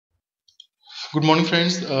Good morning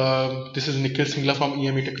friends, this is Nikhil Singla from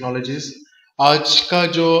EME technologies. आज का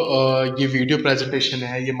जो ये वीडियो प्रेजेंटेशन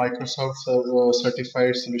है ये माइक्रोसॉफ्ट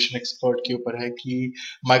सर्टिफाइड सोल्यूशन एक्सपर्ट के ऊपर है कि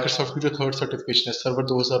माइक्रोसॉफ्ट की जो थर्ड सर्टिफिकेशन है सर्वर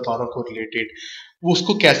 2012 को रिलेटेड वो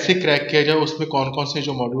उसको कैसे क्रैक किया जाए, उसमें कौन कौन से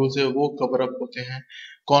जो मॉड्यूल्स है वो कवर अप होते हैं,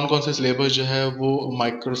 कौन कौन से सिलेबस जो है वो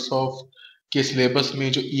माइक्रोसॉफ्ट के सिलेबस में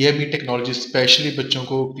जो EME टेक्नोलॉजी स्पेशली बच्चों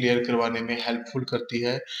को क्लियर करवाने में हेल्पफुल करती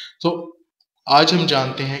है। तो आज हम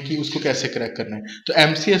जानते हैं कि उसको कैसे क्रैक करना है। तो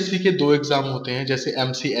MCSE के दो एग्जाम होते हैं, जैसे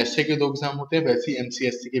MCSA के दो एग्जाम होते हैं वैसे ही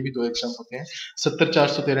MCSE के भी दो एग्जाम होते हैं,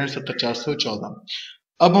 70-413 और 70-414।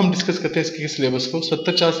 अब हम डिस्कस करते हैं इसके सिलेबस को।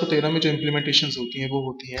 70-413 में जो इम्प्लीमेंटेशन होती हैं वो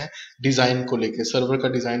होती हैं डिजाइन को लेकर, सर्वर का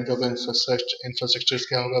डिजाइन क्या होगा, इंफ्रास्ट्रक्चर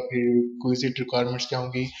क्या होगा, प्रीरिक्विजिट रिक्वायरमेंट्स क्या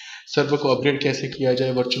होंगी, सर्वर को अपग्रेड कैसे किया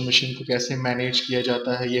जाए, वर्चुअल मशीन को कैसे मैनेज किया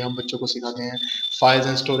जाता है ये हम बच्चों को सिखाते हैं, फाइल्स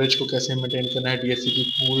एंड स्टोरेज को कैसे मेंटेन करना है, DHCP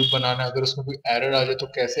पूल बनाना, अगर उसमें कोई एरर आ जाए तो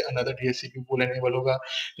कैसे अनदर DHCP पूल एनेबल होगा,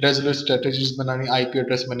 रेजोल्यूट स्ट्रेटजीज बनानी, IP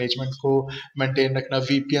एड्रेस मैनेजमेंट को मेंटेन रखना,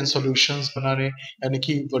 VPN सॉल्यूशंस बनाने यानी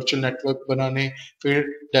कि वर्चुअल नेटवर्क बनाने, फिर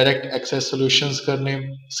डायरेक्ट एक्सेस सॉल्यूशंस करने,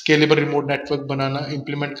 स्केलेबल रिमोट नेटवर्क बनाना,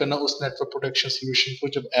 इंप्लीमेंट करना उस नेटवर्क प्रोटेक्शन सॉल्यूशन को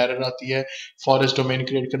जब एरर आती है, फॉरेस्ट डोमेन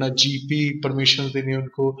क्रिएट करना, GP परमिशन देनी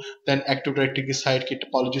उनको, देन एक्टिव डायरेक्टरी की साइट की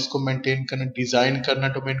टोपोलॉजीज को मेंटेन करना, डिजाइन करना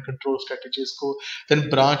डोमेन कंट्रोल स्ट्रेटजीज को, then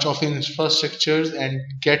branch of infrastructures and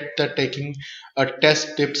get the taking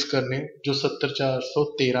test tips करने, जो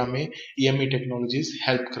 70-413 में EME टेक्नोलॉजीज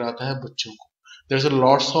हेल्प कराता है बच्चों को। There's a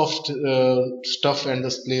lots of stuff and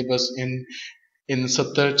the syllabus in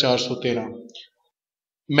 70-413।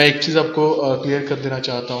 मैं एक चीज आपको क्लियर कर देना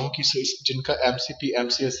चाहता हूँ कि जिनका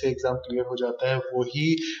MCSE एग्जाम क्लियर हो जाता है वही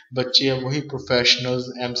बच्चे या वही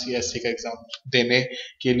प्रोफेशनल्स MCSE का एग्जाम देने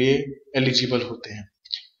के लिए एलिजिबल होते हैं।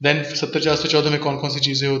 देन 70-414 में कौन कौन सी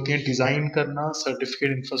चीजें होती हैं, डिजाइन करना,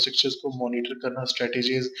 सर्टिफिकेट इंफ्रास्ट्रक्चर्स को मॉनिटर करना,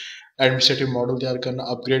 स्ट्रेटेजीज एडमिनिस्ट्रेटिव मॉडल तैयार करना,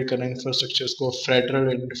 अपग्रेड करना इंफ्रास्ट्रक्चर्स को, फेडरल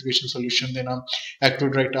आइडेंटिफिकेशन सोल्यूशन देना, active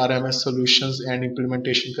direct RMS solutions and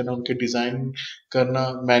implementation करना, उनके डिजाइन करना,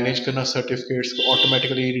 मैनेज करना, सर्टिफिकेट्स को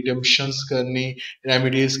ऑटोमेटिकली रिडेम्पशंस करनी,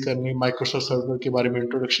 रेमेडीज करनी, माइक्रोसॉफ्ट सर्वर के बारे में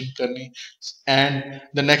इंट्रोडक्शन करनी, and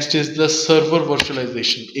the next is the server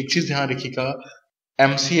virtualisation. एक चीज ध्यान रखिएगा,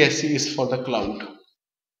 MCSE is for the cloud.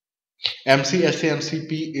 MCSA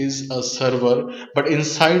MCP is a server, but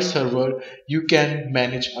inside server you can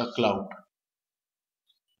manage a cloud.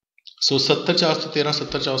 So 70-413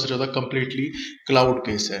 70-414 completely cloud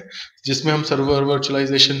base है, जिसमें हम server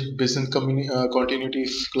virtualisation, business continuity,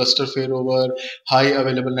 cluster fail over, high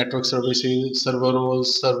available network services, server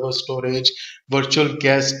roles, server storage, virtual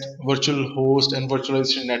guest, virtual host and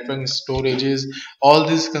virtualization network storages, all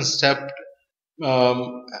these concept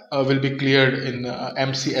will be cleared in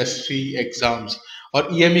MCSE exams. और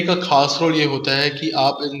EME का खास role ये होता है कि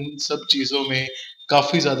आप इन सब चीज़ों में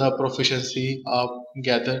काफ़ी ज़्यादा प्रोफिशिएंसी आप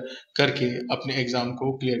गैदर करके अपने एग्जाम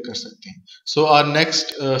को क्लियर कर सकते हैं। So our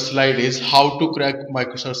next slide is how to crack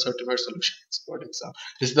Microsoft certified solution expert exam.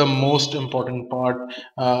 This is the most important part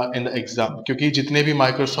in the exam, क्योंकि जितने भी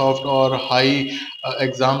माइक्रोसॉफ्ट और हाई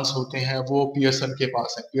एग्जाम्स होते हैं वो पियर्सन के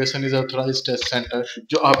पास है। Pearson is authorised test centre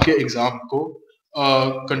जो आपके एग्जाम को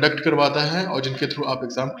कंडक्ट करवाता है और जिनके थ्रू आप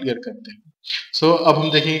एग्जाम क्लियर करते हैं। सो अब हम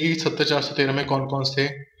देखेंगे कि 70-413 में कौन कौन से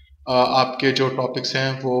आपके जो टॉपिक्स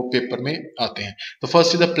हैं वो पेपर में आते हैं। तो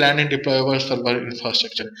first is the plan and deploy our server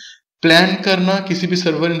infrastructure. Plan करना किसी भी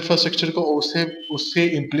सर्वर इंफ्रास्ट्रक्चर को, उससे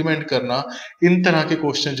इंप्लीमेंट करना, इन तरह के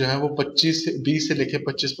क्वेश्चन जो है वो 20 से लेकर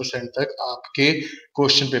 25% तक आपके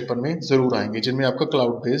क्वेश्चन पेपर में जरूर आएंगे, जिनमें आपका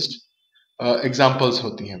क्लाउड बेस्ड एग्जाम्पल्स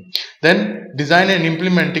होती हैं। Then design and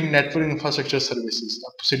implementing network infrastructure services.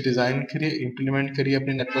 आप उसे डिजाइन करिए, इंप्लीमेंट करिए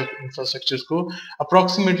अपने नेटवर्क इंफ्रास्ट्रक्चर्स को।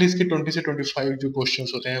 अप्रोक्सीमेटली इसके 20 से 25 जो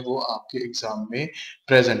क्वेश्चंस होते हैं वो आपके एग्जाम में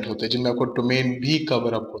प्रेजेंट होते हैं, जिनमें आपको डोमेन भी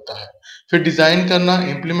कवर अप होता है। फिर डिजाइन करना,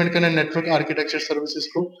 इंप्लीमेंट करना नेटवर्क आर्किटेक्चर सर्विसेज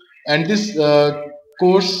को, and this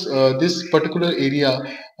course this particular area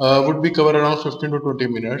would be cover around 15 to 20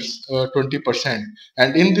 minutes, 20%,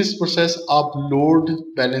 and in this process आप load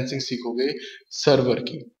balancing सीखोगे सर्वर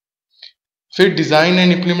की। फिर डिजाइन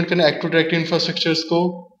एंड इंप्लीमेंट करना एक्टिव डायरेक्टरी इंफ्रास्ट्रक्चर्स को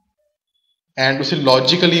एंड उसे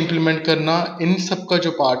लॉजिकली इंप्लीमेंट करना, इन सब का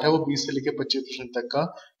जो पार्ट है वो 20 से लेकर 25% तक का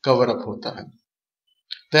कवर अप होता है।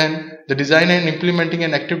 Then the design and implementing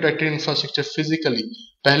an active directory infrastructure physically,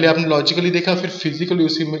 पहले आपने लॉजिकली देखा, फिर फिजिकली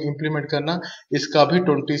उसी में इंप्लीमेंट करना, इसका भी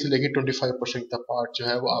 20 से लेकर 25% का पार्ट जो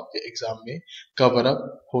है वो आपके एग्जाम में कवर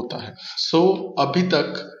अप होता है। सो अभी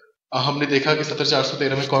तक हमने देखा कि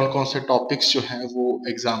 70-413 में कौन कौन से टॉपिक्स जो हैं वो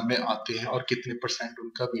एग्जाम में आते हैं और कितने परसेंट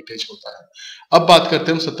उनका वेटेज होता है। अब बात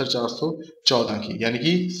करते हैं हम 70-414 की, यानी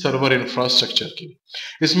कि सर्वर इंफ्रास्ट्रक्चर की।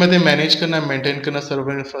 इसमें तो मैनेज करना, मेंटेन करना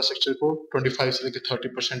सर्वर इंफ्रास्ट्रक्चर को 25 से लेकर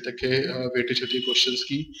 30% तक के वेटेज होती है क्वेश्चंस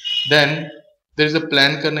की। Then there is a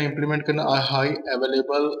plan करना, इंप्लीमेंट करना हाई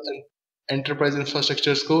अवेलेबल एंटरप्राइज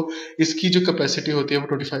इंफ्रास्ट्रक्चर्स को। इसकी जो कैपेसिटी होती है वो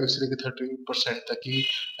 25 से लेकर 30% तक की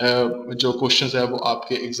जो क्वेश्चंस है वो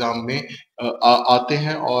आपके एग्जाम में आते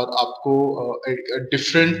हैं और आपको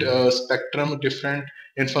डिफरेंट स्पेक्ट्रम, डिफरेंट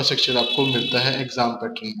इंफ्रास्ट्रक्चर आपको मिलता है एग्जाम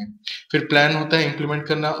पैटर्न में। फिर प्लान होता है इंप्लीमेंट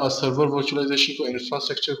करना और सर्वर वर्चुअलाइजेशन को,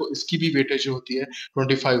 इंफ्रास्ट्रक्चर को, इसकी भी वेटेज जो होती है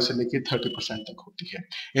 25 से लेकर 30% तक होती है।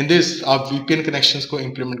 इन दिस आप वीपीएन कनेक्शंस को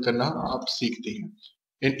इंप्लीमेंट करना आप सीखते हैं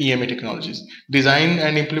इन EME technologies. Design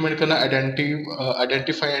and implement करना,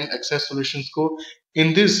 आइडेंटिफाई एंड एक्सेस सॉल्यूशंस को।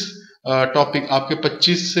 इन दिस टॉपिक आपके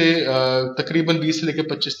 25 से तकरीबन 20 से लेकर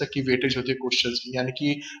 25 तक की वेटेज होती है क्वेश्चंस की, यानी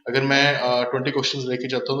कि अगर मैं 20 क्वेश्चंस लेके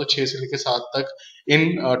जाता हूँ तो 6 से लेकर 7 तक इन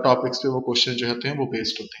टॉपिक्स पे वो क्वेश्चन जो होते हैं वो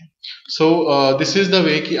बेस्ड होते हैं। So this is the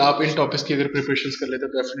way कि आप इन टॉपिक्स की अगर प्रिपरेशन कर लेते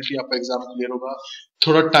हैं तो डेफिनेटली आपका एग्जाम क्लियर होगा।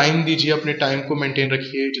 थोड़ा टाइम दीजिए, अपने टाइम को मेंटेन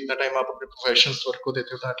रखिए, जितना टाइम आप अपने प्रोफेशनल वर्क को देते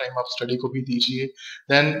हो उतना टाइम आप स्टडी को भी दीजिए।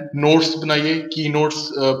 देन नोट्स बनाइए, की नोट्स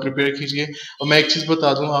प्रिपेयर कीजिए। और मैं एक चीज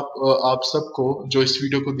बता दूं आप सबको जो इस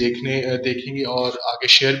वीडियो को देखेंगे और आगे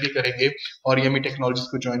शेयर भी करेंगे और EME टेक्नोलॉजीज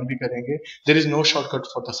को ज्वाइन भी करेंगे, there is no shortcut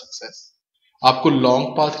for the success. आपको लॉन्ग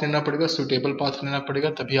पाथ लेना पड़ेगा, सुटेबल पाथ लेना पड़ेगा,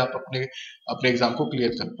 तभी आप अपने अपने एग्जाम को क्लियर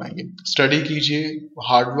कर पाएंगे। स्टडी कीजिए,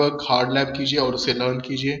 हार्ड वर्क, हार्ड लैब कीजिए और उसे लर्न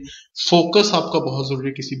कीजिए। फोकस आपका बहुत जरूरी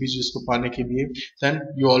है किसी भी चीज को पाने के लिए। Then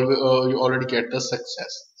you already get the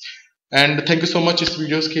success. And thank you so much इस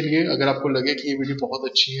वीडियोस के लिए। अगर आपको लगे कि ये वीडियो बहुत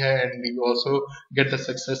अच्छी है and you also get the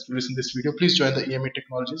success to listen this video, please join the EME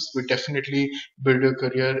technologies. We definitely build your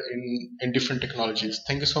career in different technologies.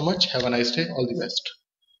 Thank you so much. Have a nice day. All the best.